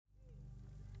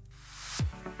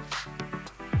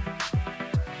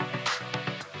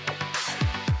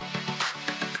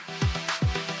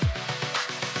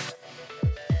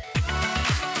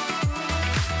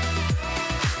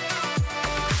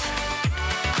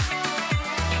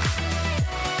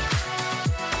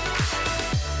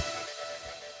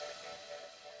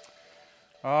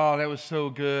Oh, that was so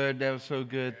good. That was so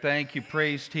good. Thank you,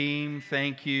 praise team.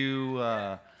 Thank you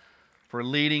for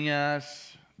leading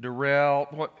us.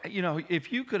 Darrell,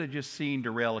 if you could have just seen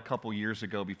Darrell a couple years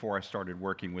ago before I started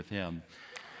working with him,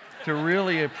 to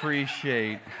really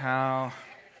appreciate how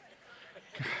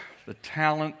the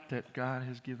talent that God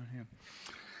has given him.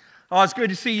 Oh, it's good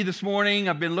to see you this morning.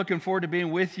 I've been looking forward to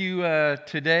being with you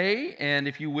today. And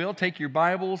if you will, take your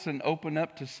Bibles and open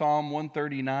up to Psalm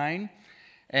 139.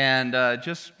 And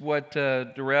just what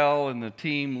Darrell and the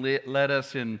team led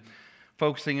us in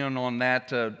focusing on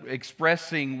that,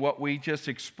 expressing what we just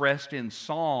expressed in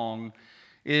song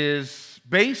is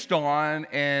based on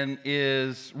and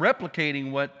is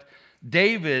replicating what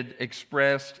David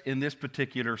expressed in this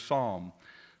particular psalm.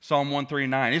 Psalm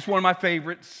 139. It's one of my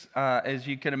favorites, as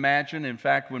you can imagine. In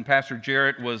fact, when Pastor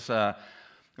Jarrett was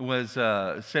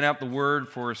sent out the word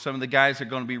for some of the guys that are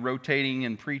going to be rotating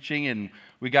and preaching, and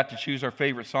we got to choose our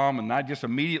favorite psalm, and I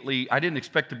didn't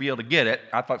expect to be able to get it.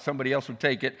 I thought somebody else would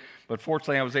take it, but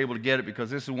fortunately I was able to get it because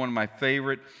this is one of my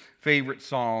favorite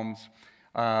psalms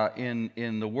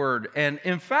in the Word. And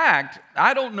in fact,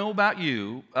 I don't know about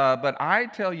you, but I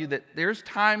tell you that there's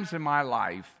times in my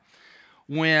life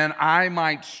when I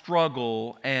might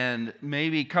struggle and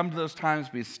maybe come to those times,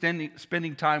 be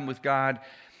spending time with God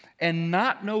and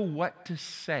not know what to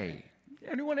say.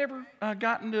 Anyone ever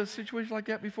gotten into a situation like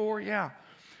that before? Yeah.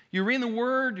 You're reading the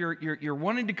Word, you're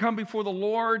wanting to come before the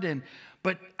Lord,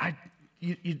 but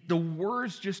the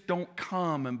words just don't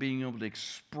come and being able to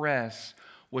express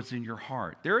what's in your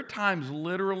heart. There are times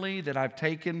literally that I've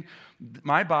taken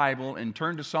my Bible and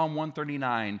turned to Psalm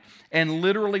 139 and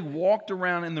literally walked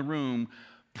around in the room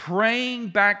praying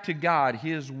back to God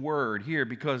His Word here,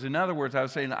 because in other words, I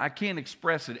was saying, I can't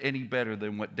express it any better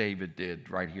than what David did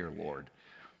right here, Lord.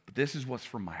 But this is what's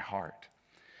from my heart.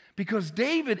 Because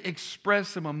David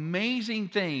expressed some amazing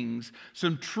things,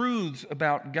 some truths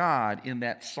about God in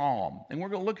that psalm. And we're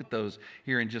going to look at those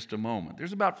here in just a moment.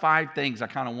 There's about 5 things I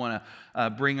kind of want to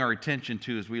bring our attention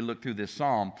to as we look through this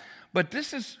psalm. But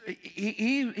this is,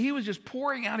 he was just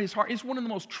pouring out his heart. It's one of the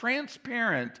most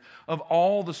transparent of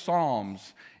all the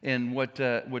psalms in what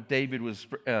David was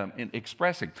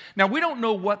expressing. Now, we don't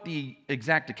know what the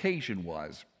exact occasion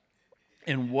was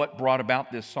and what brought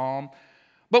about this psalm.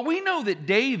 But we know that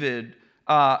David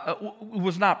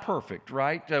was not perfect,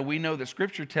 right? We know that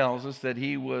Scripture tells us that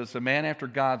he was a man after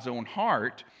God's own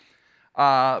heart.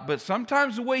 But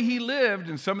sometimes the way he lived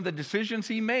and some of the decisions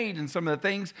he made and some of the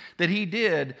things that he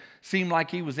did seemed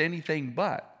like he was anything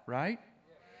but, right?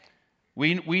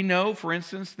 We know, for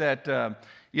instance, that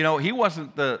he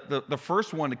wasn't the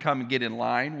first one to come and get in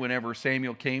line whenever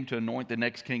Samuel came to anoint the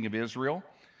next king of Israel.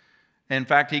 In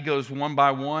fact, he goes one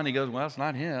by one. He goes, well, it's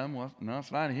not him. Well, no,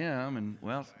 it's not him. And,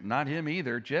 well, it's not him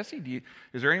either. Jesse,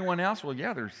 is there anyone else? Well,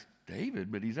 yeah, there's David,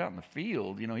 but he's out in the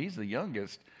field. He's the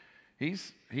youngest.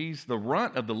 He's the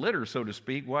runt of the litter, so to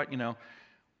speak.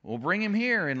 We'll bring him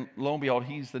here. And lo and behold,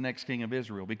 he's the next king of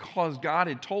Israel. Because God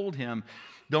had told him,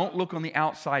 don't look on the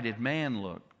outside as man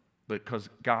look, but because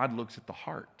God looks at the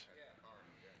heart.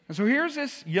 And so here's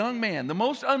this young man, the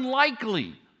most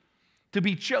unlikely to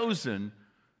be chosen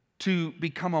to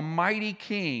become a mighty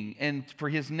king and for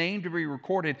his name to be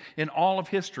recorded in all of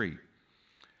history.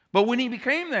 But when he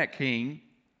became that king,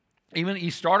 even he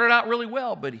started out really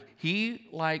well, but he,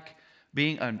 like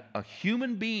being a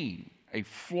human being, a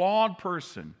flawed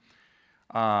person,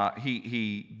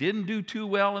 he didn't do too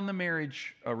well in the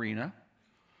marriage arena.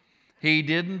 He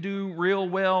didn't do real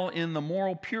well in the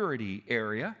moral purity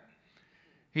area.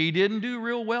 He didn't do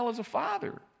real well as a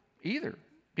father either.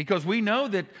 Because we know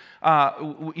that,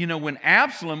 when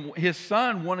Absalom, his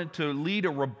son, wanted to lead a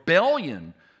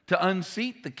rebellion to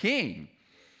unseat the king,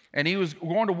 and he was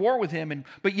going to war with him,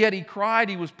 but yet he cried,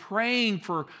 he was praying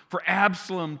for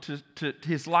Absalom to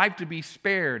his life to be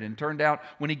spared. And turned out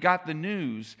when he got the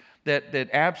news that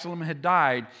Absalom had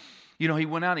died, he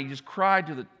went out and he just cried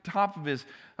to the top of his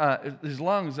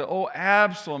lungs, oh,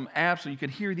 Absalom, Absalom. You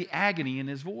could hear the agony in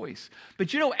his voice.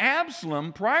 But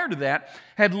Absalom, prior to that,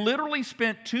 had literally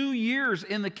spent 2 years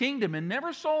in the kingdom and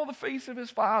never saw the face of his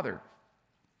father.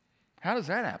 How does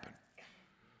that happen?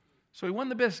 So he wasn't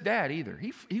the best dad either.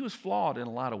 He was flawed in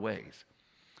a lot of ways.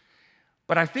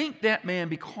 But I think that man,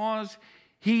 because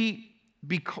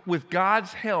with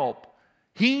God's help,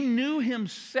 he knew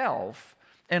himself.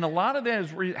 And a lot of that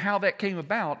is how that came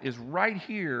about is right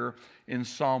here in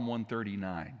Psalm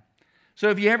 139. So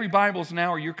if you have your Bibles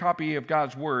now or your copy of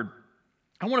God's Word,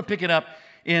 I want to pick it up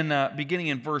beginning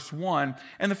in verse 1.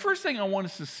 And the first thing I want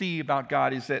us to see about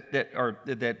God is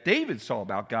that David saw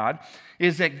about God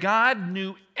is that God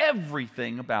knew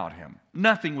everything about him.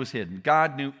 Nothing was hidden.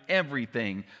 God knew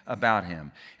everything about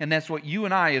him. And that's what you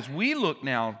and I, as we look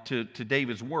now to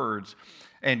David's words,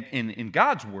 and in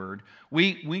God's word,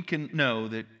 we can know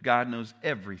that God knows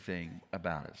everything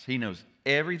about us. He knows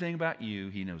everything about you.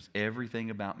 He knows everything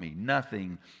about me.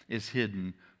 Nothing is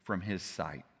hidden from his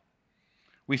sight.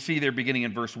 We see there beginning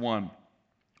in verse 1,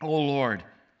 "O Lord,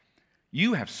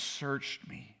 you have searched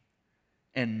me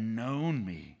and known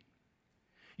me.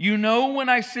 You know when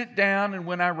I sit down and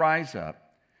when I rise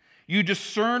up. You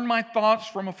discern my thoughts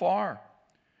from afar.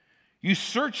 You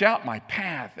search out my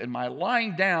path and my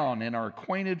lying down and are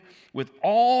acquainted with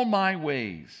all my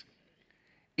ways.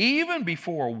 Even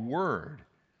before a word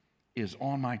is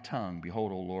on my tongue,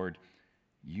 behold, O Lord,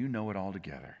 you know it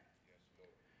altogether.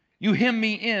 You hem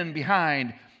me in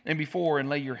behind and before and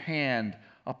lay your hand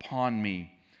upon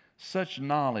me. Such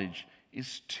knowledge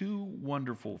is too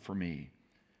wonderful for me.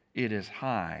 It is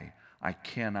high, I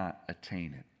cannot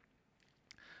attain it."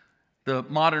 The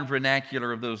modern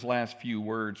vernacular of those last few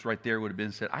words right there would have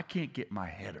been said, "I can't get my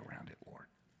head around it, Lord.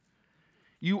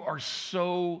 You are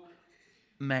so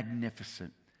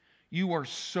magnificent. You are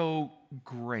so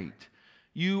great.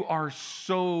 You are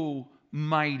so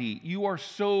mighty. You are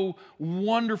so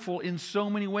wonderful in so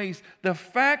many ways. The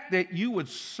fact that you would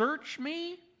search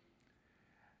me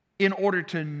in order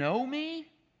to know me."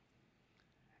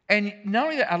 And not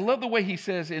only that, I love the way he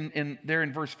says there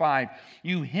in verse 5,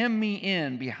 "You hem me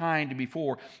in behind and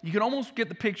before." You can almost get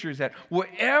the picture is that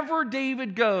wherever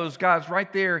David goes, God's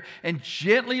right there and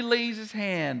gently lays his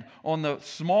hand on the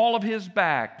small of his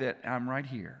back that I'm right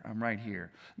here. I'm right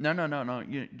here. No.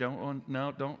 You don't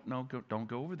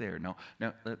go over there. No.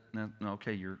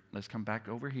 Okay, let's come back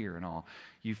over here and all.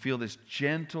 You feel this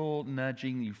gentle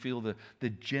nudging. You feel the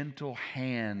gentle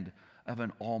hand of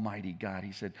an almighty God.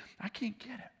 He said, "I can't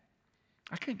get it.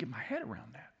 I can't get my head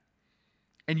around that."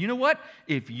 And you know what?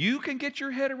 If you can get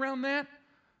your head around that,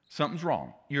 something's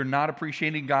wrong. You're not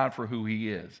appreciating God for who he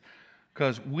is,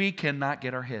 because we cannot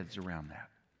get our heads around that.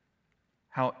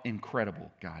 How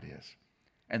incredible God is.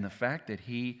 And the fact that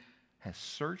he has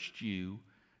searched you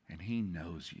and he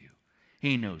knows you.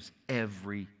 He knows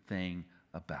everything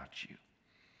about you.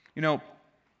 You know,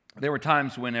 there were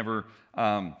times whenever,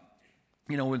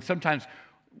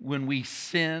 when we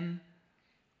sin,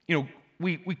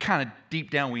 we kind of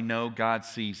deep down we know God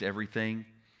sees everything.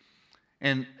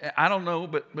 And I don't know,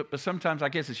 but sometimes I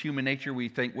guess it's human nature. We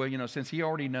think, well, since he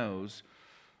already knows,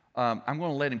 I'm going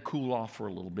to let him cool off for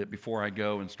a little bit before I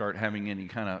go and start having any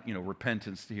kind of,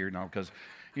 repentance here now, because,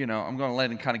 I'm going to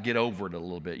let him kind of get over it a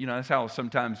little bit. That's how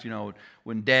sometimes,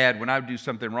 when I would do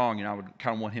something wrong, I would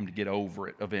kind of want him to get over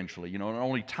it eventually, and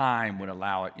only time would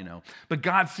allow it, But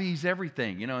God sees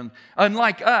everything, and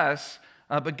unlike us,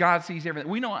 but God sees everything.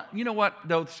 We know, what,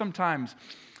 though, sometimes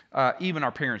even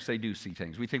our parents, they do see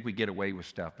things. We think we get away with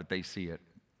stuff, but they see it.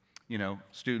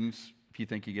 Students, if you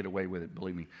think you get away with it,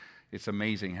 believe me, it's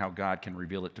amazing how God can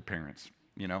reveal it to parents.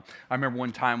 I remember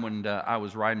one time when I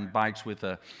was riding bikes with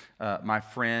my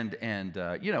friend, and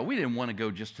we didn't want to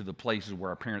go just to the places where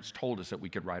our parents told us that we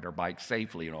could ride our bikes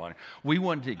safely. We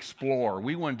wanted to explore.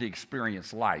 We wanted to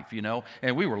experience life.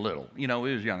 And we were little. We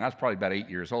was young. I was probably about 8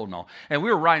 years old and all. And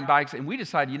we were riding bikes, and we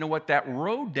decided, that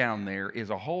road down there is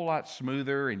a whole lot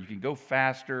smoother, and you can go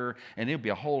faster, and it'll be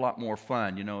a whole lot more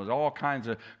fun. There's all kinds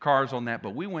of cars on that.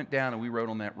 But we went down and we rode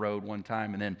on that road one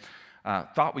time, and then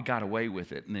thought we got away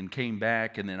with it, and then came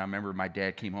back, and then I remember my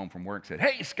dad came home from work and said,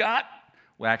 "Hey, Scott."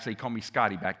 Well, actually, he called me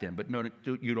Scotty back then, but no,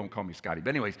 you don't call me Scotty. But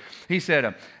anyways, he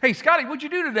said, "Hey, Scotty, what'd you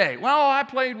do today?" "Well, I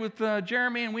played with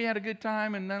Jeremy, and we had a good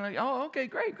time." And then, "Oh, okay,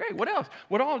 great. What else?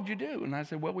 What all did you do?" And I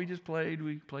said, "Well, we just played.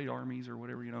 We played armies or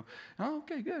whatever, "Oh,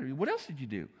 okay, good. What else did you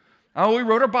do?" "Oh, we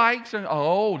rode our bikes." And,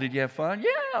 "Oh, did you have fun?"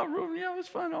 Yeah, it was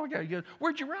fun. "Oh, okay, good.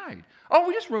 Where'd you ride?" "Oh,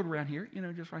 we just rode around here,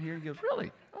 just right here." He goes,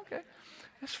 "Really? Okay."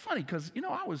 It's funny because,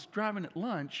 I was driving at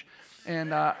lunch,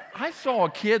 and I saw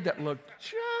a kid that looked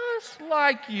just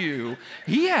like you.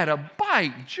 He had a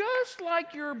bike just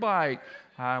like your bike.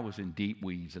 I was in deep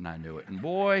weeds, and I knew it. And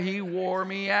boy, he wore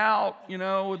me out,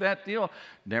 with that deal.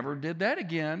 Never did that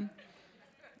again.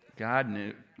 God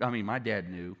knew. My dad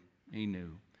knew. He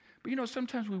knew. But,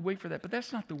 sometimes we wait for that, but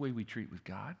that's not the way we treat with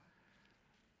God.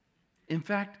 In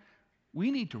fact,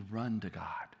 we need to run to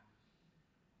God.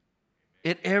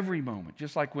 At every moment,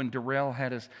 just like when Darrell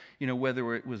had us,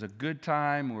 whether it was a good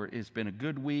time or it's been a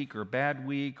good week or a bad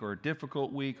week or a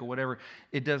difficult week or whatever,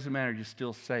 it doesn't matter. You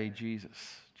still say,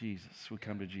 "Jesus, Jesus." We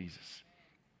come to Jesus.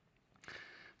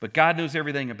 But God knows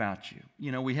everything about you.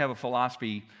 We have a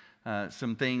philosophy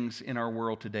some things in our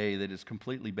world today that is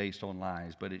completely based on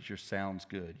lies, but it just sounds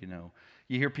good, you know.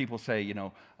 You hear people say,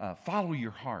 follow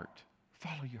your heart.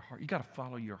 Follow your heart. You got to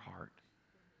follow your heart.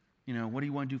 You know, what do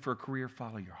you want to do for a career?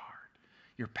 Follow your heart.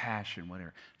 Your passion,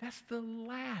 whatever. That's the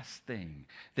last thing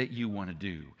that you want to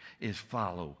do is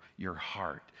follow your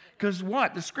heart. Because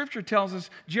what? The scripture tells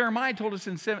us, Jeremiah told us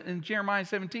in Jeremiah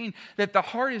 17, that the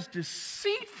heart is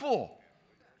deceitful.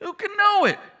 Who can know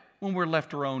it when we're left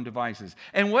to our own devices?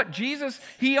 And what Jesus,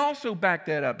 he also backed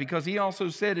that up because he also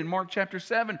said in Mark chapter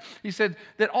 7, he said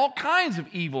that all kinds of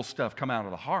evil stuff come out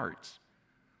of the hearts.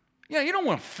 Yeah, you don't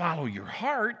want to follow your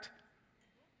heart.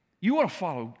 You want to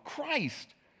follow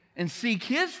Christ and seek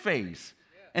his face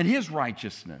and his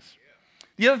righteousness.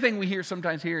 The other thing we hear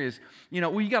sometimes here is, you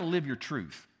got to live your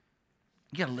truth.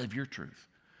 You got to live your truth.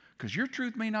 Because your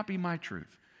truth may not be my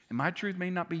truth. And my truth may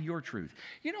not be your truth.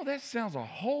 That sounds a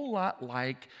whole lot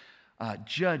like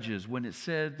Judges when it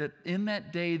said that in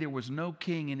that day there was no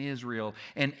king in Israel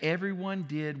and everyone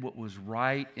did what was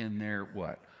right in their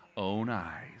what? Own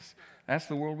eyes. That's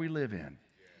the world we live in.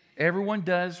 Everyone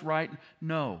does right.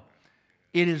 No.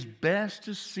 It is best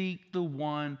to seek the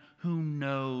one who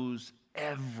knows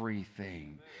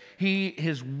everything.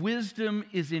 His wisdom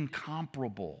is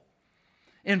incomparable.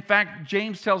 In fact,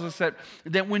 James tells us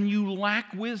that when you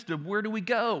lack wisdom, where do we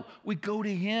go? We go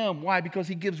to him. Why? Because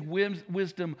he gives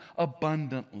wisdom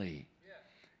abundantly.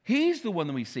 He's the one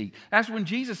that we seek. That's when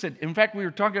Jesus said, in fact, we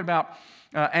were talking about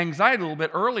anxiety a little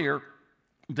bit earlier.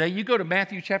 You go to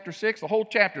Matthew chapter 6, the whole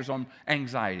chapter is on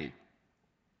anxiety.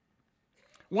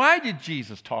 Why did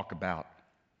Jesus talk about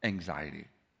anxiety?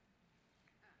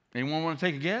 Anyone want to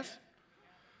take a guess?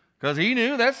 Because he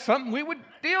knew that's something we would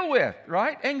deal with,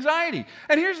 right? Anxiety.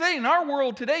 And here's the thing, in our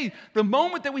world today, the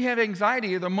moment that we have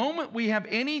anxiety or the moment we have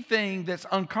anything that's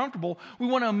uncomfortable, we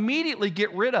want to immediately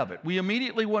get rid of it. We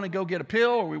immediately want to go get a pill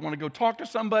or we want to go talk to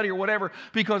somebody or whatever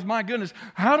because, my goodness,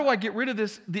 how do I get rid of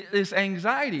this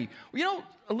anxiety?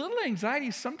 A little anxiety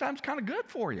is sometimes kind of good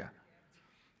for you.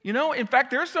 In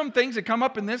fact, there are some things that come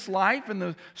up in this life and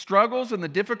the struggles and the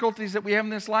difficulties that we have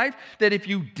in this life that if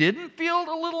you didn't feel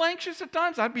a little anxious at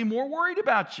times, I'd be more worried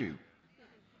about you.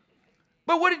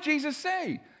 But what did Jesus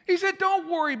say? He said, don't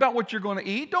worry about what you're going to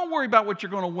eat. Don't worry about what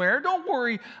you're going to wear. Don't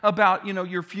worry about,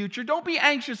 your future. Don't be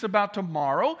anxious about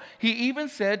tomorrow. He even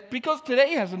said, because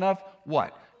today has enough,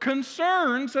 what?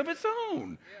 Concerns of its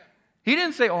own. He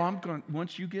didn't say,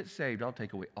 once you get saved, I'll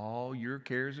take away all your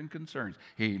cares and concerns.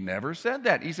 He never said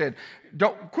that. He said,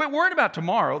 don't quit worrying about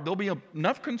tomorrow. There'll be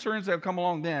enough concerns that will come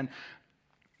along then.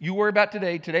 You worry about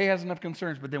today. Today has enough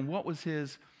concerns. But then what was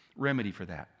his remedy for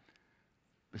that?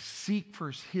 Seek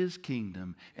first his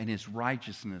kingdom and his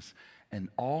righteousness, and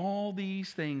all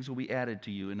these things will be added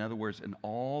to you. In other words, and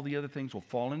all the other things will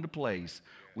fall into place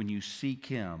when you seek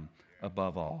him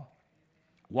above all.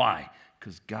 Why?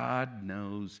 Because God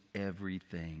knows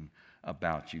everything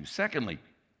about you. Secondly,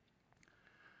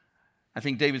 I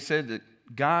think David said that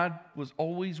God was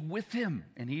always with him,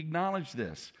 and he acknowledged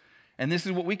this. And this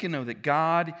is what we can know, that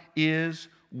God is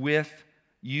with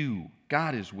you.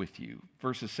 God is with you.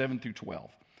 Verses 7 through 12.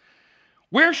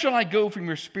 Where shall I go from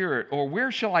your spirit, or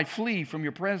where shall I flee from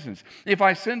your presence? If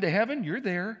I ascend to heaven, you're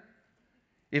there.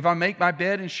 If I make my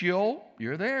bed in Sheol,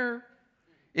 you're there.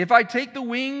 If I take the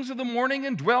wings of the morning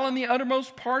and dwell in the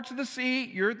uttermost parts of the sea,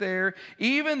 you're there.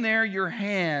 Even there your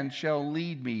hand shall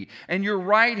lead me, and your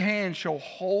right hand shall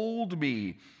hold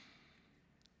me.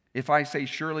 If I say,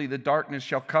 surely the darkness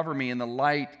shall cover me, and the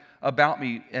light about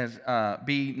me as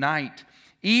be night.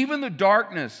 Even the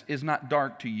darkness is not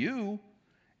dark to you,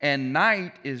 and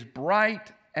night is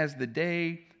bright as the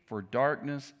day, for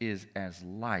darkness is as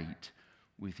light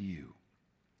with you.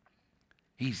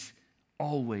 He's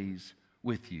always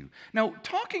with you. Now,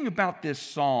 talking about this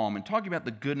psalm and talking about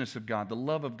the goodness of God, the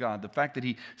love of God, the fact that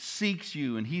he seeks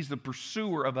you and he's the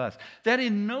pursuer of us, that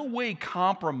in no way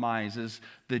compromises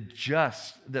the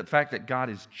fact that God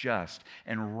is just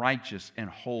and righteous and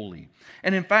holy.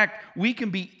 And in fact, we can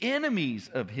be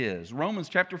enemies of his. Romans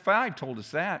chapter 5 told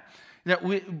us that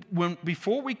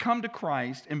before we come to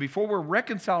Christ and before we're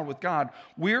reconciled with God,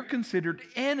 we're considered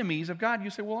enemies of God. You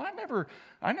say, well,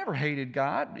 I never hated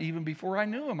God even before I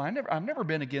knew him. I've never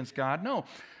been against God. No.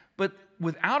 But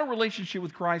without a relationship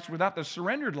with Christ, without the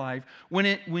surrendered life,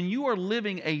 when you are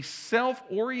living a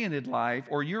self-oriented life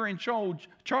or you're in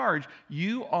charge,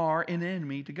 you are an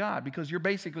enemy to God because you're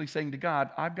basically saying to God,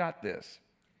 I've got this.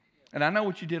 And I know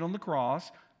what you did on the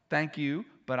cross. Thank you,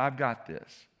 but I've got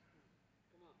this.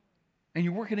 And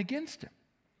you're working against him.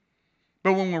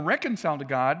 But when we're reconciled to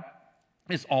God,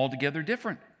 it's altogether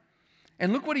different.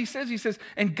 And look what he says. He says,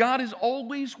 and God is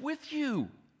always with you.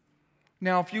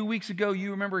 Now, a few weeks ago,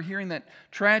 you remember hearing that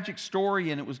tragic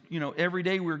story, and it was, every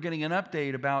day we were getting an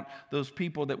update about those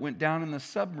people that went down in the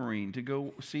submarine to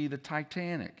go see the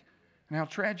Titanic and how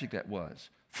tragic that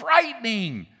was.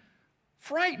 Frightening.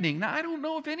 Frightening. Now, I don't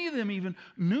know if any of them even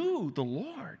knew the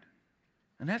Lord,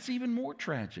 and that's even more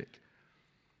tragic.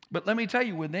 But let me tell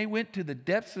you, when they went to the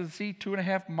depths of the sea,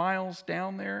 2.5 miles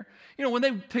down there, when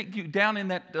they take you down in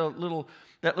that little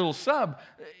sub,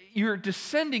 you're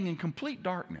descending in complete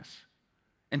darkness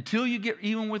until you get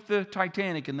even with the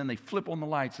Titanic, and then they flip on the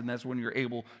lights, and that's when you're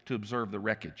able to observe the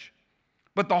wreckage.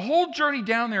 But the whole journey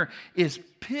down there is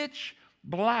pitch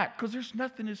black because there's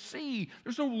nothing to see.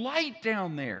 There's no light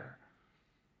down there.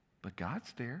 But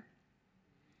God's there.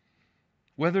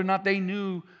 Whether or not they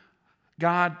knew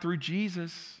God through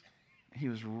Jesus, He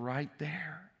was right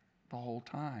there the whole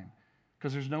time,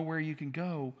 because there's nowhere you can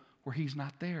go where He's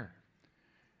not there.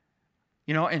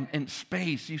 And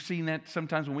space, you've seen that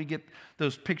sometimes when we get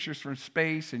those pictures from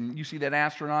space, and you see that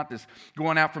astronaut that's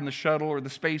going out from the shuttle or the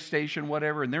space station,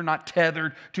 whatever, and they're not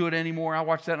tethered to it anymore. I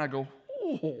watch that and I go,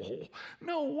 oh,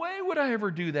 no way would I ever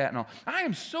do that. No, I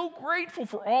am so grateful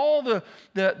for all the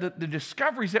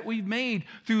discoveries that we've made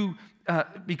through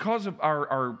because of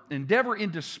our endeavor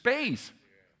into space.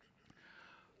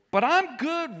 But I'm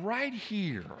good right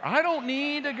here. I don't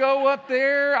need to go up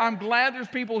there. I'm glad there's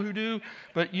people who do.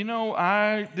 But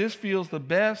this feels the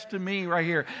best to me right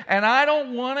here. And I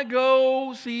don't want to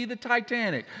go see the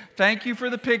Titanic. Thank you for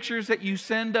the pictures that you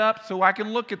send up so I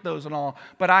can look at those and all.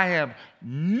 But I have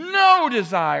no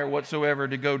desire whatsoever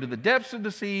to go to the depths of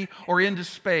the sea or into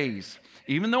space.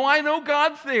 Even though I know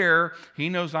God's there, He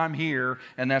knows I'm here,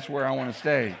 and that's where I want to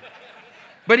stay.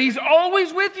 But He's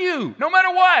always with you, no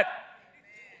matter what.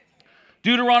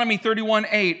 Deuteronomy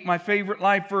 31:8, my favorite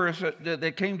life verse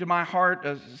that came to my heart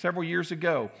several years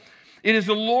ago. It is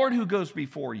the Lord who goes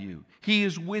before you. He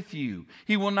is with you.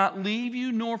 He will not leave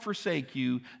you nor forsake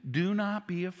you. Do not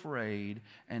be afraid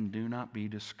and do not be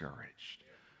discouraged.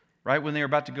 Right when they were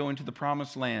about to go into the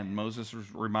promised land, Moses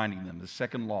was reminding them, the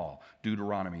second law,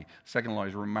 Deuteronomy, second law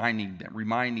is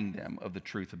reminding them of the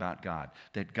truth about God.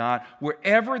 That God,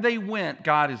 wherever they went,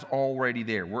 God is already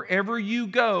there. Wherever you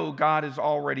go, God is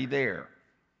already there.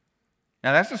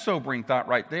 Now that's a sobering thought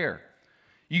right there.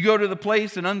 You go to the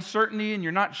place in uncertainty and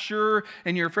you're not sure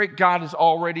and you're afraid, God is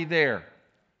already there.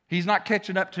 He's not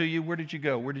catching up to you. Where did you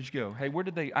go? Where did you go? Hey, where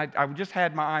did they? I just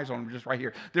had my eyes on them just right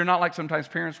here. They're not like sometimes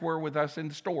parents were with us in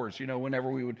the stores, whenever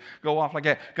we would go off like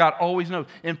that. God always knows.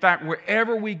 In fact,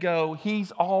 wherever we go,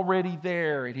 He's already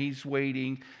there and He's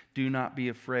waiting. Do not be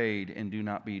afraid and do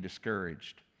not be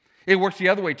discouraged. It works the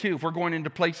other way too. If we're going into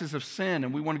places of sin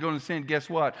and we want to go into sin, guess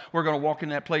what? We're going to walk in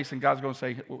that place and God's going to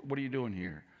say, what are you doing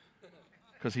here?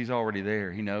 Because He's already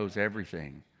there. He knows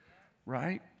everything,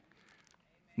 right?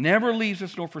 Never leaves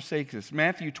us nor forsakes us.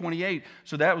 Matthew 28.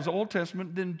 So that was Old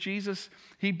Testament. Then Jesus,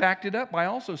 He backed it up by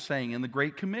also saying in the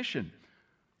Great Commission,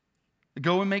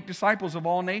 go and make disciples of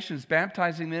all nations,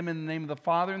 baptizing them in the name of the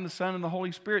Father and the Son and the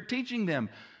Holy Spirit, teaching them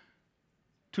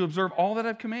to observe all that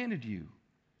I've commanded you.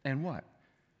 And what?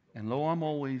 And lo, I'm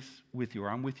always with you, or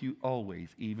I'm with you always,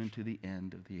 even to the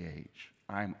end of the age.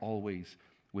 I'm always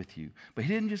with you. But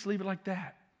He didn't just leave it like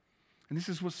that. And this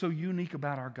is what's so unique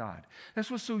about our God. That's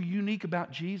what's so unique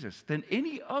about Jesus than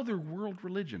any other world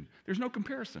religion. There's no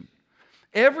comparison.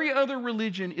 Every other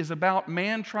religion is about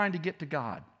man trying to get to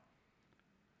God.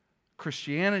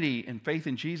 Christianity and faith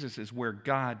in Jesus is where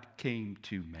God came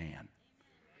to man.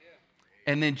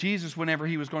 And then Jesus, whenever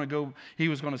He was going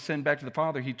to send back to the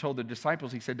Father, He told the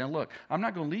disciples, He said, now look, I'm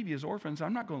not going to leave you as orphans.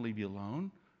 I'm not going to leave you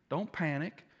alone. Don't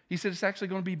panic. He said, it's actually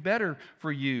going to be better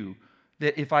for you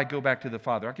that if I go back to the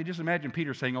Father. I could just imagine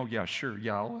Peter saying, oh yeah, sure,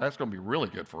 yeah, well, that's going to be really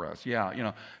good for us.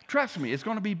 Yeah, trust me, it's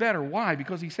going to be better. Why?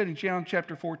 Because He said in John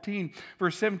chapter 14,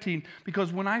 verse 17,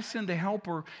 because when I send the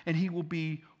Helper, and He will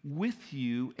be with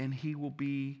you, and He will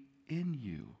be in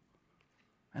you.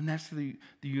 And that's the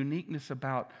uniqueness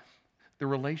about the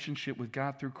relationship with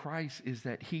God through Christ, is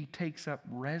that He takes up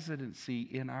residency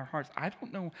in our hearts. I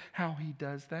don't know how He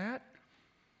does that.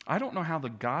 I don't know how the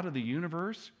God of the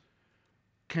universe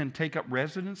can take up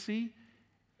residency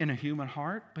in a human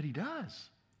heart, but He does.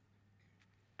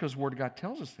 Because the Word of God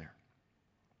tells us there.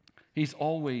 He's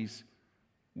always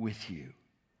with you.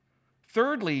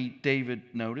 Thirdly, David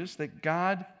noticed that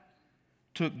God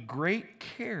took great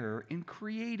care in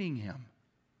creating him.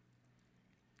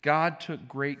 God took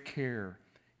great care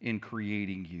in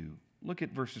creating you. Look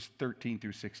at verses 13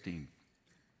 through 16.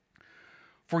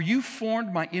 For you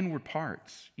formed my inward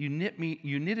parts. You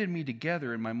knitted me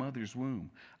together in my mother's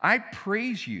womb. I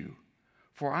praise you,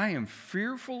 for I am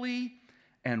fearfully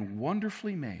and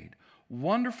wonderfully made.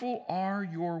 Wonderful are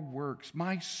your works.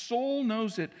 My soul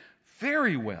knows it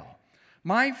very well.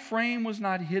 My frame was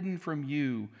not hidden from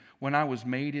you when I was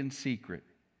made in secret.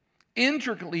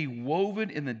 Intricately woven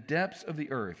in the depths of the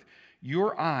earth,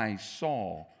 your eyes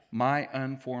saw my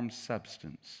unformed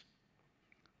substance.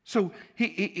 So,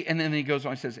 and then he goes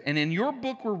on, he says, and in your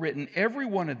book were written, every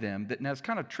one of them, now it's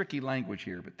kind of tricky language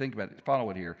here, but think about it, follow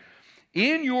it here.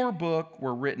 In your book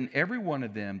were written, every one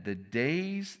of them, the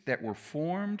days that were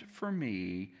formed for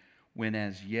me, when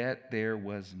as yet there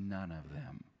was none of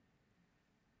them.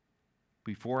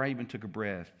 Before I even took a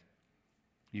breath,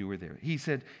 you were there. He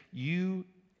said, you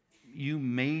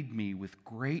made me with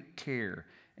great care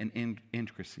and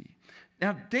intricacy.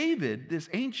 Now, David, this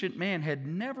ancient man, had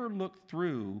never looked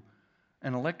through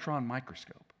an electron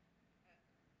microscope.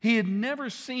 He had never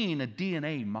seen a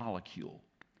DNA molecule.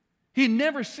 He had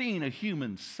never seen a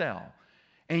human cell.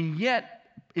 And yet,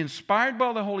 inspired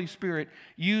by the Holy Spirit,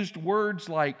 used words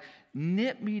like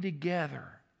knit me together,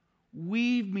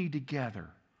 weave me together,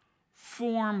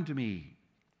 formed me,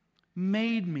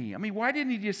 made me. I mean, why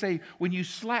didn't he just say, when you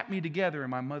slapped me together in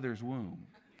my mother's womb?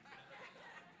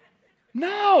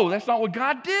 No, that's not what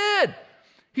God did.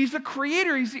 He's the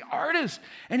creator. He's the artist.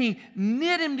 And he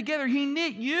knit him together. He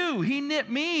knit you. He knit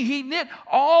me. He knit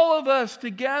all of us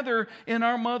together in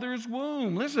our mother's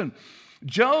womb. Listen,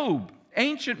 Job,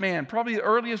 ancient man, probably the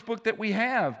earliest book that we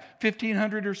have,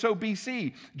 1500 or so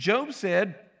BC. Job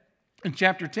said in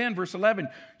chapter 10, verse 11,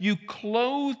 you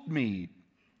clothed me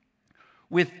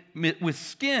with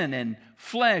skin and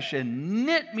flesh and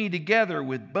knit me together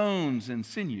with bones and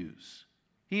sinews.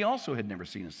 He also had never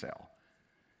seen a cell.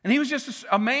 And he was just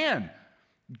a man.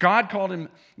 God called him,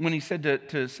 when he said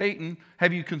to Satan,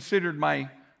 have you considered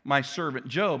my servant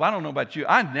Job? I don't know about you.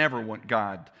 I never want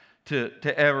God to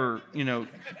ever,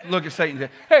 look at Satan and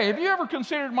say, hey, have you ever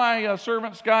considered my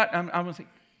servant Scott? I'm going to say,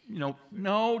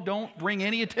 no, don't bring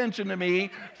any attention to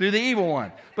me through the evil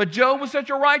one. But Job was such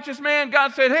a righteous man.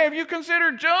 God said, hey, have you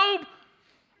considered Job?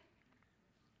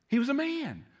 He was a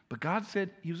man, but God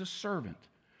said he was a servant.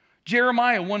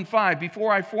 Jeremiah 1:5,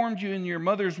 before I formed you in your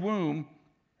mother's womb,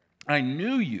 I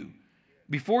knew you.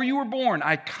 Before you were born,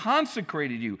 I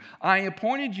consecrated you. I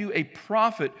appointed you a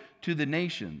prophet to the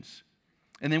nations.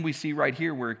 And then we see right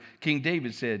here where King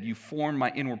David said, you formed my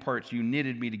inward parts. You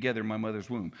knitted me together in my mother's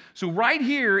womb. So right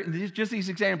here, just these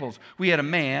examples, we had a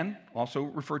man, also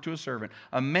referred to as servant,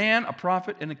 a man, a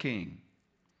prophet, and a king.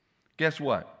 Guess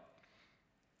what?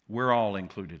 We're all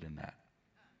included in that.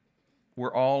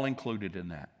 We're all included in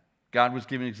that. God was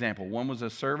giving an example. One was a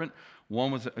servant,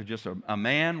 one was just a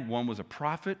man, one was a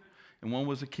prophet, and one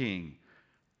was a king.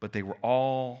 But they were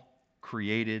all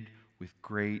created with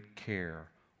great care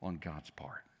on God's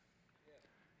part.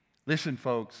 Listen,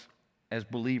 folks, as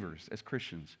believers, as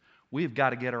Christians, we've got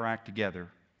to get our act together,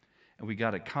 and we've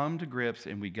got to come to grips,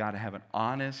 and we've got to have an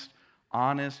honest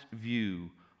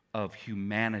view of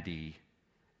humanity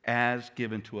as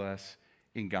given to us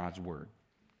in God's Word.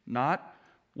 Not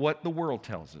what the world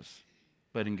tells us,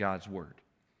 but in God's Word.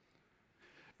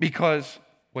 Because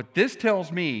what this tells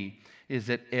me is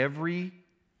that every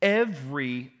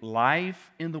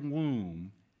life in the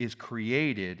womb is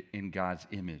created in God's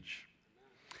image.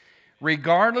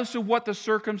 Regardless of what the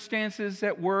circumstances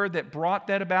that brought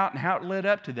that about and how it led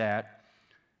up to that,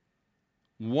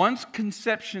 once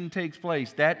conception takes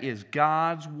place, that is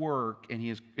God's work,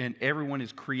 and everyone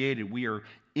is created. We are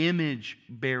image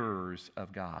bearers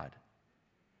of God.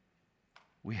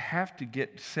 We have to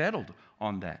get settled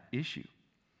on that issue.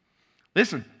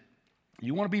 Listen,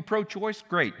 you want to be pro-choice?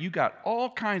 Great. You got all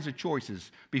kinds of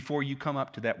choices before you come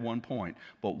up to that one point.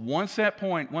 But once that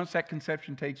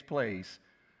conception takes place,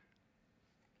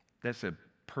 that's a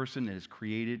person that is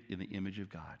created in the image of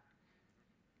God.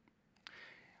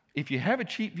 If you have a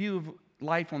cheap view of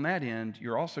life on that end,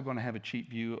 you're also going to have a cheap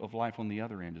view of life on the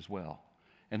other end as well.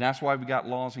 And that's why we got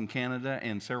laws in Canada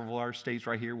and several of our states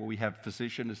right here where we have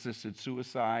physician-assisted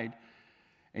suicide.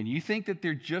 And you think that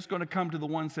they're just going to come to the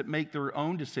ones that make their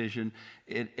own decision.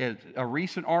 A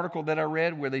recent article that I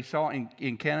read where they saw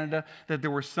in Canada that there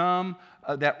were some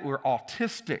that were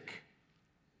autistic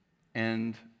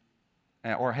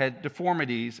or had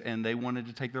deformities, and they wanted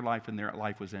to take their life, and their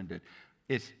life was ended.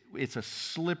 It's a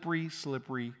slippery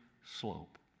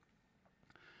slope.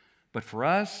 But for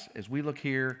us, as we look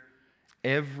here,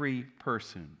 every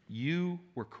person, you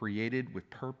were created with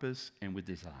purpose and with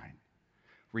design.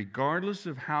 Regardless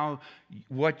of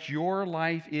what your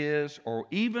life is, or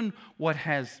even what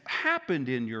has happened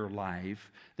in your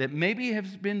life that maybe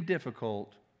has been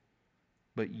difficult,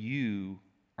 but you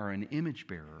are an image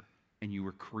bearer, and you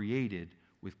were created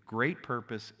with great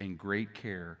purpose and great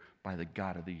care by the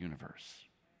God of the universe.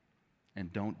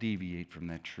 and don't deviate from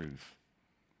that truth.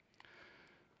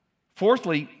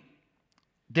 Fourthly,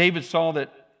 David saw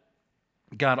that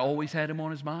God always had him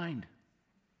on his mind.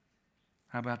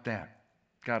 How about that?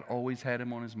 God always had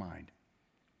him on his mind.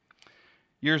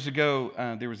 Years ago,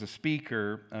 there was a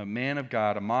speaker, a man of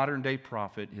God, a modern-day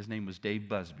prophet. His name was Dave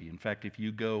Busby. In fact, if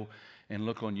you go and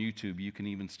look on YouTube, you can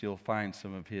even still find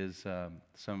some of his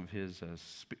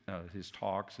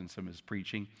talks and some of his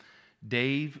preaching.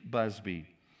 Dave Busby.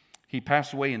 He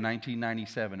passed away in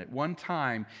 1997. At one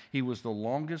time, he was the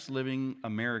longest living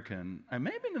American. I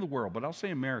may have been in the world, but I'll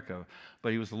say America.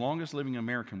 But he was the longest living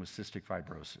American with cystic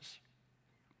fibrosis.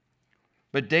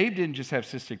 But Dave didn't just have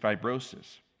cystic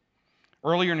fibrosis.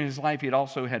 Earlier in his life, he had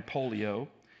also had polio.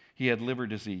 He had liver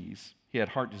disease. He had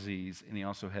heart disease. And he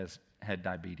also had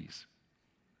diabetes.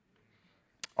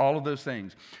 All of those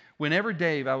things. Whenever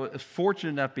Dave, I was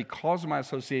fortunate enough because of my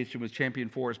association with Champion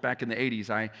Forest back in the 80s,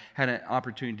 I had an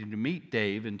opportunity to meet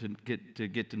Dave and to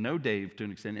get to know Dave to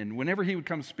an extent. And whenever he would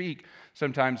come speak,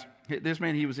 sometimes, this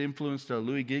man, he was influenced to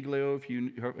Louis Giglio, if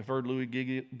you have heard Louis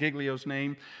Giglio's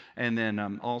name, and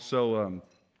then also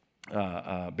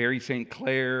Barry St.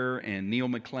 Clair and Neil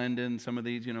McClendon, some of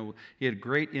these, he had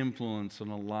great influence on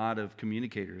a lot of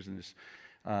communicators in this,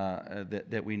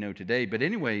 that we know today. But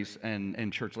anyways,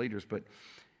 and church leaders, but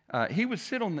he would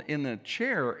sit in the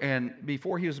chair, and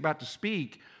before he was about to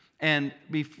speak, and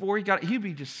before he'd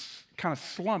be just kind of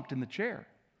slumped in the chair.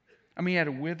 I mean, he had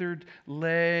a withered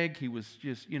leg. He was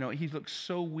just, he looked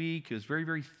so weak. He was very,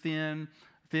 very thin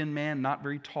man, not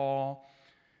very tall.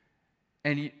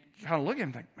 And you kind of look at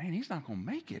him like, man, he's not going to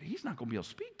make it. He's not going to be able to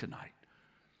speak tonight.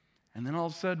 And then all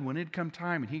of a sudden, when it'd come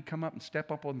time and he'd come up and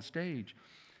step up on the stage,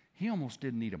 he almost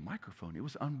didn't need a microphone. It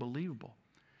was unbelievable.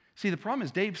 See, the problem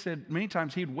is Dave said many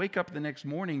times he'd wake up the next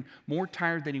morning more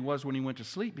tired than he was when he went to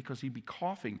sleep because he'd be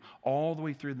coughing all the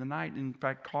way through the night, in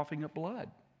fact, coughing up blood.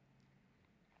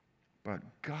 But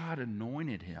God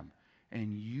anointed him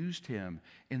and used him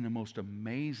in the most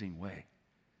amazing way.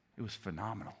 It was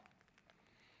phenomenal.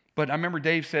 But I remember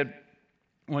Dave said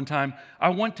one time, I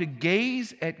want to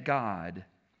gaze at God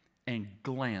and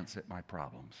glance at my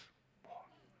problems.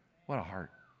 What a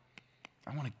heart.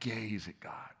 I want to gaze at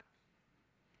God.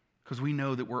 Because we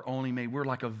know that we're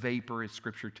like a vapor, as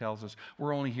Scripture tells us.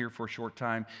 We're only here for a short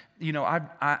time.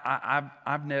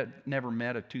 I've never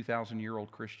met a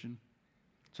 2,000-year-old Christian.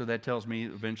 So that tells me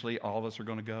eventually all of us are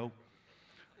going to go.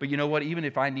 But you know what? Even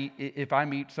if I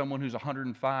meet someone who's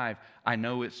 105, I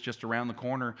know it's just around the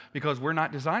corner because we're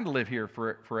not designed to live here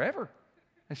forever.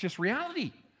 It's just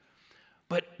reality.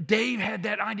 But Dave had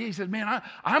that idea. He said, man,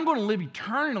 I'm going to live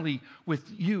eternally with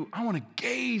you. I want to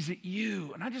gaze at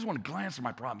you. And I just want to glance at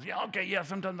my problems. Yeah, okay, yeah,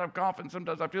 sometimes I'm coughing.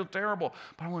 Sometimes I feel terrible.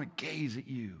 But I want to gaze at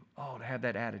you. Oh, to have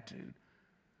that attitude.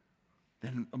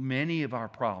 Then many of our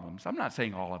problems, I'm not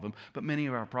saying all of them, but many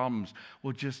of our problems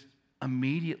will just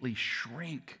immediately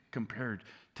shrink compared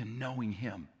to knowing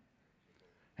Him.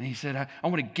 And he said, I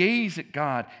want to gaze at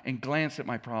God and glance at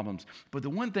my problems. But the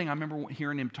one thing I remember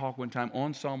hearing him talk one time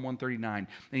on Psalm 139,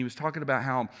 and he was talking about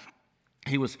how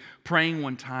he was praying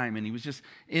one time and he was just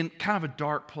in kind of a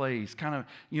dark place, kind of,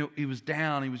 he was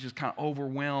down, he was just kind of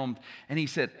overwhelmed. And he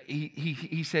said,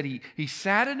 he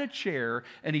sat in a chair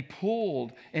and he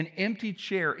pulled an empty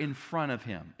chair in front of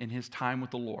him in his time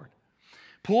with the Lord.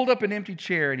 Pulled up an empty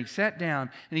chair and he sat down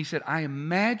and he said, I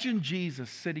imagine Jesus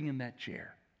sitting in that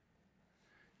chair.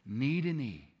 Knee to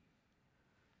knee,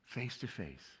 face to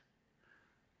face,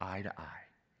 eye to eye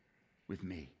with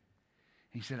me.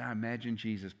 He said, I imagine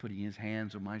Jesus putting his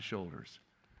hands on my shoulders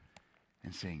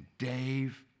and saying,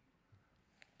 Dave,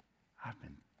 I've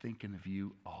been thinking of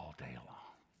you all day long.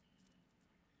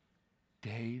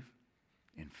 Dave,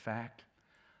 in fact,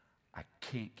 I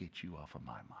can't get you off of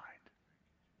my mind.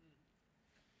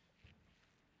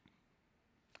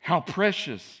 How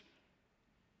precious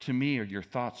to me are your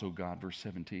thoughts, O God, verse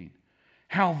 17.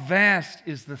 How vast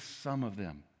is the sum of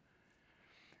them.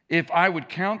 If I would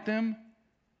count them,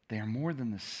 they are more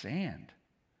than the sand.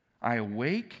 I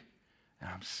awake, and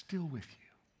I'm still with you.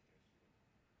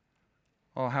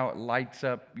 Oh, how it lights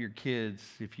up your kids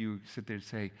if you sit there and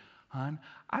say, hon,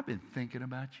 I've been thinking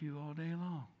about you all day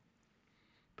long.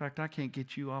 In fact, I can't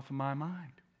get you off of my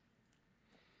mind.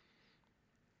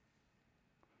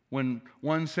 When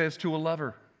one says to a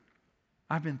lover,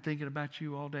 I've been thinking about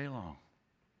you all day long.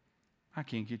 I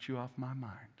can't get you off my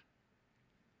mind.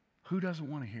 Who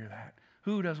doesn't want to hear that?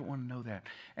 Who doesn't want to know that?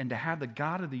 And to have the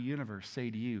God of the universe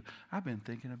say to you, I've been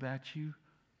thinking about you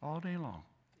all day long.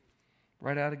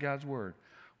 Right out of God's word.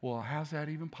 Well, how's that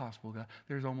even possible, God?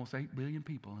 There's almost 8 billion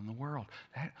people in the world.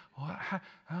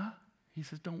 He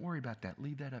says, don't worry about that.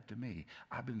 Leave that up to me.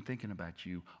 I've been thinking about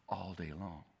you all day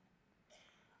long.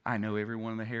 I know every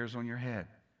one of the hairs on your head.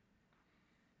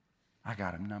 I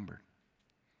got them numbered.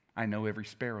 I know every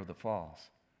sparrow that falls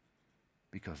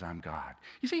because I'm God.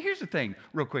 You see, here's the thing,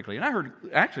 real quickly, and I heard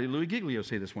actually Louis Giglio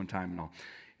say this one time and all.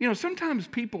 You know, sometimes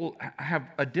people have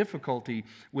a difficulty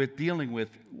with dealing with,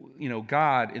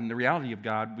 God and the reality of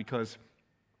God because,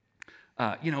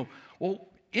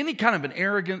 any kind of an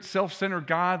arrogant, self-centered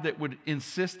God that would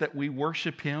insist that we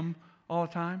worship Him all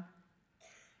the time.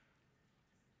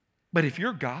 But if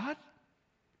you're God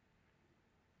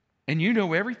and you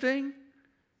know everything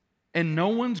and no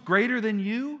one's greater than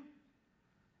you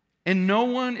and no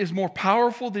one is more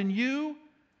powerful than you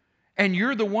and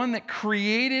you're the one that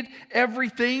created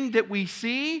everything that we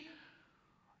see,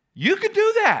 you could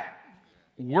do that.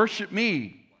 Worship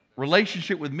me,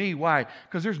 relationship with me. Why?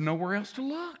 Because there's nowhere else to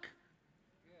look.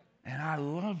 And I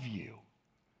love you.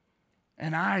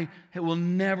 And I will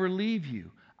never leave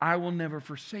you. I will never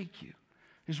forsake you.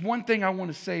 There's one thing I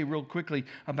want to say real quickly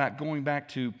about going back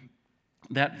to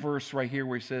that verse right here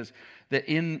where he says that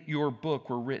in your book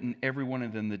were written every one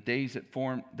of them, the days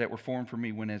that were formed for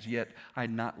me when as yet I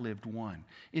had not lived one.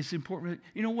 It's important.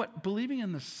 You know what? Believing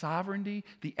in the sovereignty,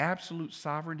 the absolute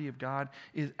sovereignty of God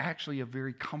is actually a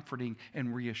very comforting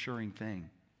and reassuring thing.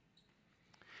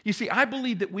 You see, I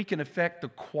believe that we can affect the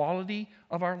quality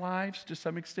of our lives to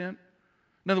some extent.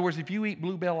 In other words, if you eat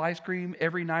Bluebell ice cream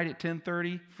every night at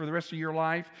 10:30 for the rest of your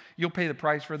life, you'll pay the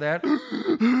price for that.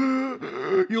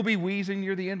 You'll be wheezing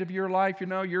near the end of your life.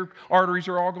 Your arteries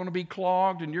are all going to be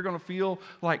clogged and you're going to feel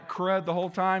like crud the whole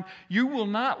time. You will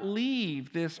not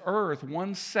leave this earth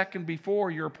 1 second before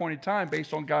your appointed time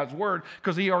based on God's word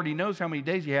because He already knows how many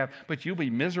days you have, but you'll be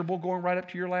miserable going right up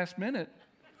to your last minute.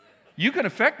 You can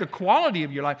affect the quality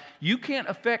of your life. You can't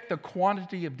affect the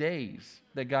quantity of days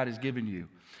that God has given you.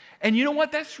 And you know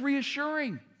what? That's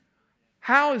reassuring.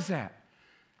 How is that?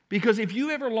 Because if you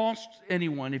ever lost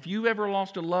anyone, if you ever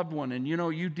lost a loved one, and you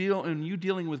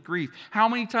dealing with grief, how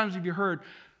many times have you heard,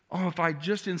 "Oh, if I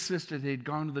just insisted they'd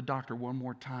gone to the doctor one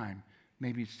more time,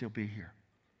 maybe he'd still be here.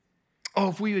 Oh,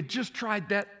 if we had just tried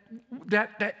that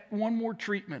one more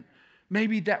treatment,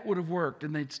 maybe that would have worked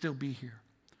and they'd still be here.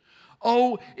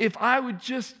 Oh, if I would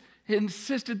just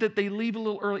insisted that they leave a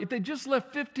little early. If they just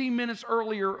left 15 minutes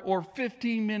earlier or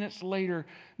 15 minutes later,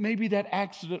 maybe that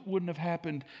accident wouldn't have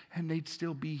happened and they'd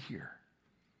still be here.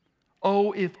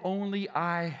 Oh, if only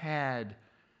I had."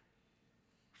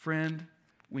 Friend,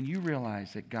 when you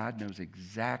realize that God knows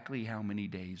exactly how many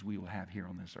days we will have here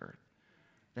on this earth,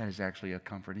 that is actually a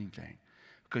comforting thing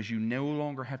because you no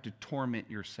longer have to torment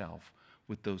yourself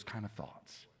with those kind of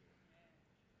thoughts.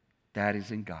 That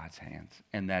is in God's hands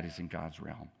and that is in God's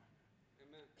realm.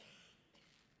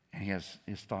 And He has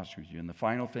His thoughts with you. And the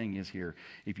final thing is here,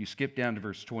 if you skip down to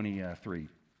verse 23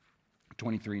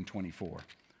 and 24,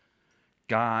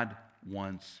 God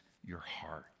wants your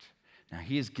heart. Now,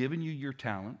 He has given you your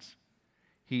talents.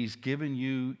 He's given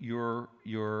you your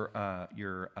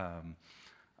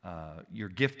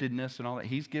giftedness and all that.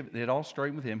 He's given it all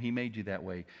starting with Him. He made you that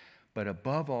way. But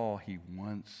above all, He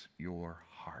wants your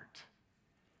heart.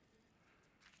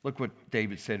 Look what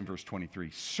David said in verse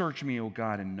 23. "Search me, O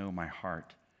God, and know my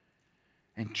heart.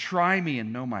 And try me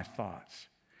and know my thoughts.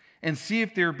 And see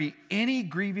if there be any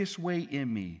grievous way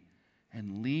in me.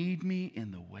 And lead me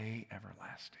in the way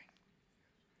everlasting."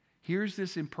 Here's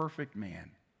this imperfect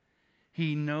man.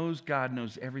 He knows God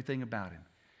knows everything about him.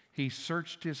 He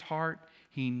searched his heart.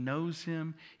 He knows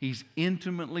Him. He's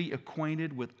intimately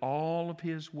acquainted with all of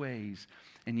His ways.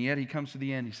 And yet he comes to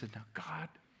the end. He said, "Now, God,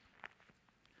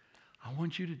 I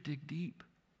want you to dig deep.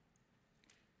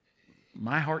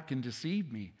 My heart can deceive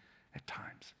me at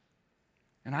times.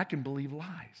 And I can believe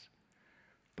lies.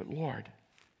 But Lord,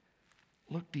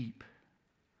 look deep.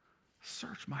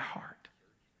 Search my heart.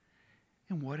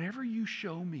 And whatever you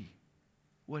show me,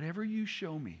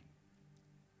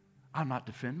 I'll not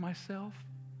defend myself.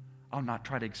 I'll not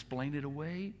try to explain it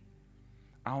away.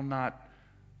 I'll not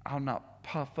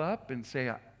puff up and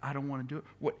say, I don't want to do it.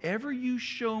 Whatever you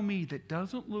show me that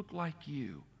doesn't look like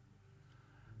you,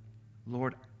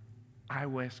 Lord, I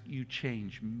ask you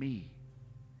change me.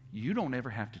 You don't ever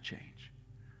have to change,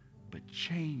 but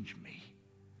change me.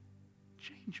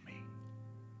 Change me.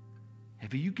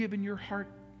 Have you given your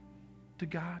heart to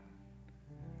God?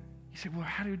 You say, well,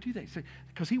 how do you do that? You say,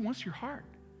 because He wants your heart.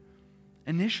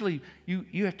 Initially,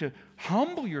 you have to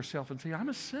humble yourself and say, I'm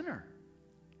a sinner.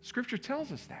 Scripture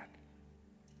tells us that.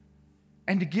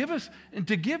 And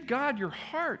to give God your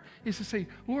heart is to say,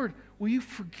 Lord, will you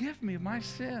forgive me of my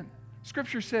sin?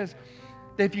 Scripture says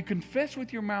that if you confess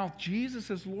with your mouth Jesus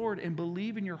as Lord and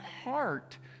believe in your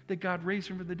heart that God raised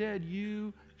him from the dead,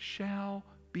 you shall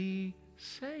be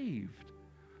saved.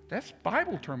 That's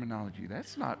Bible terminology.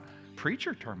 That's not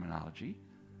preacher terminology.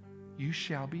 You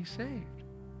shall be saved.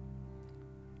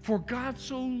 For God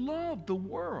so loved the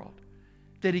world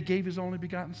that he gave his only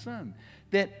begotten Son,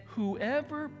 that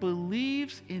whoever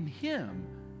believes in him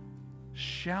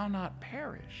shall not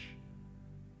perish,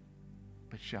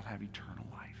 but shall have eternal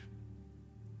life.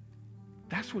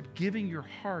 That's what giving your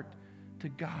heart to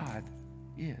God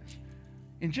is.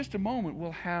 In just a moment,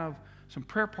 we'll have some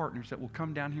prayer partners that will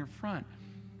come down here front.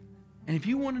 And if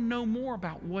you want to know more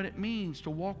about what it means to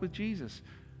walk with Jesus,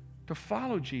 to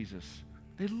follow Jesus,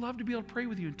 they'd love to be able to pray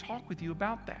with you and talk with you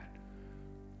about that.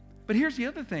 But here's the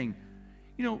other thing.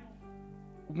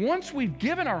 Once we've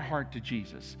given our heart to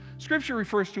Jesus, Scripture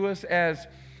refers to us as,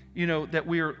 that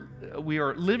we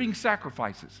are living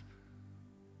sacrifices.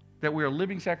 That we are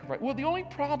living sacrifices. Well, the only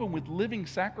problem with living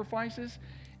sacrifices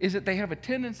is that they have a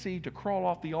tendency to crawl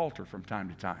off the altar from time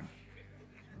to time.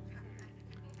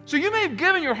 So you may have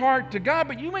given your heart to God,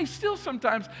 but you may still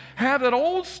sometimes have that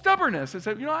old stubbornness that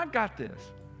says, I've got this.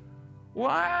 Well,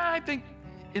 I think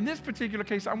in this particular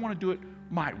case, I want to do it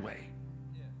my way.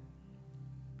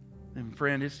 And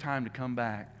friend, it's time to come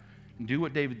back and do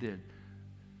what David did.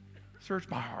 Search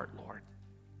my heart, Lord,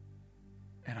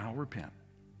 and I'll repent,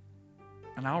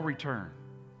 and I'll return,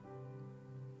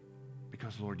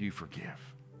 because, Lord, you forgive.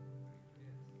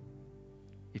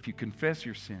 If you confess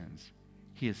your sins,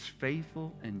 he is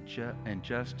faithful and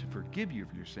just to forgive you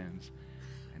of your sins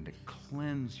and to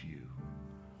cleanse you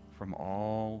from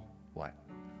all, what?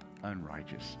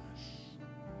 Unrighteousness.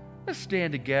 Let's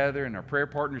stand together, and our prayer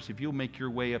partners, if you'll make your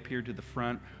way up here to the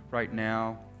front right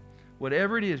now.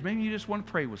 Whatever it is, maybe you just want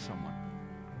to pray with someone.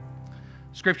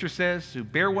 Scripture says to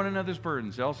bear one another's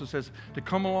burdens. It also says to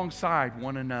come alongside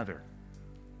one another.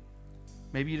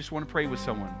 Maybe you just want to pray with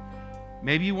someone.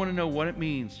 Maybe you want to know what it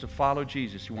means to follow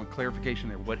Jesus. You want clarification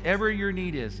there. Whatever your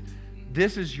need is,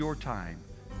 this is your time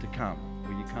to come.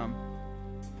 Will you come?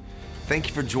 Thank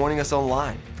you for joining us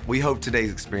online. We hope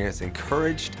today's experience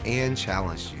encouraged and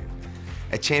challenged you.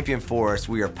 At Champion Forest,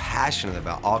 we are passionate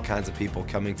about all kinds of people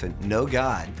coming to know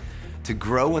God, to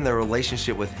grow in their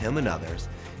relationship with Him and others,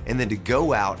 and then to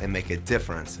go out and make a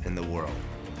difference in the world.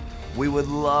 We would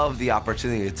love the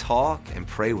opportunity to talk and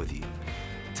pray with you.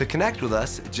 To connect with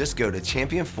us, just go to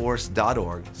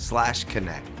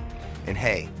championforest.org/connect. And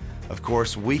hey, of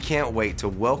course, we can't wait to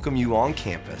welcome you on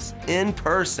campus in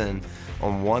person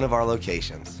on one of our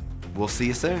locations. We'll see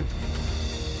you soon.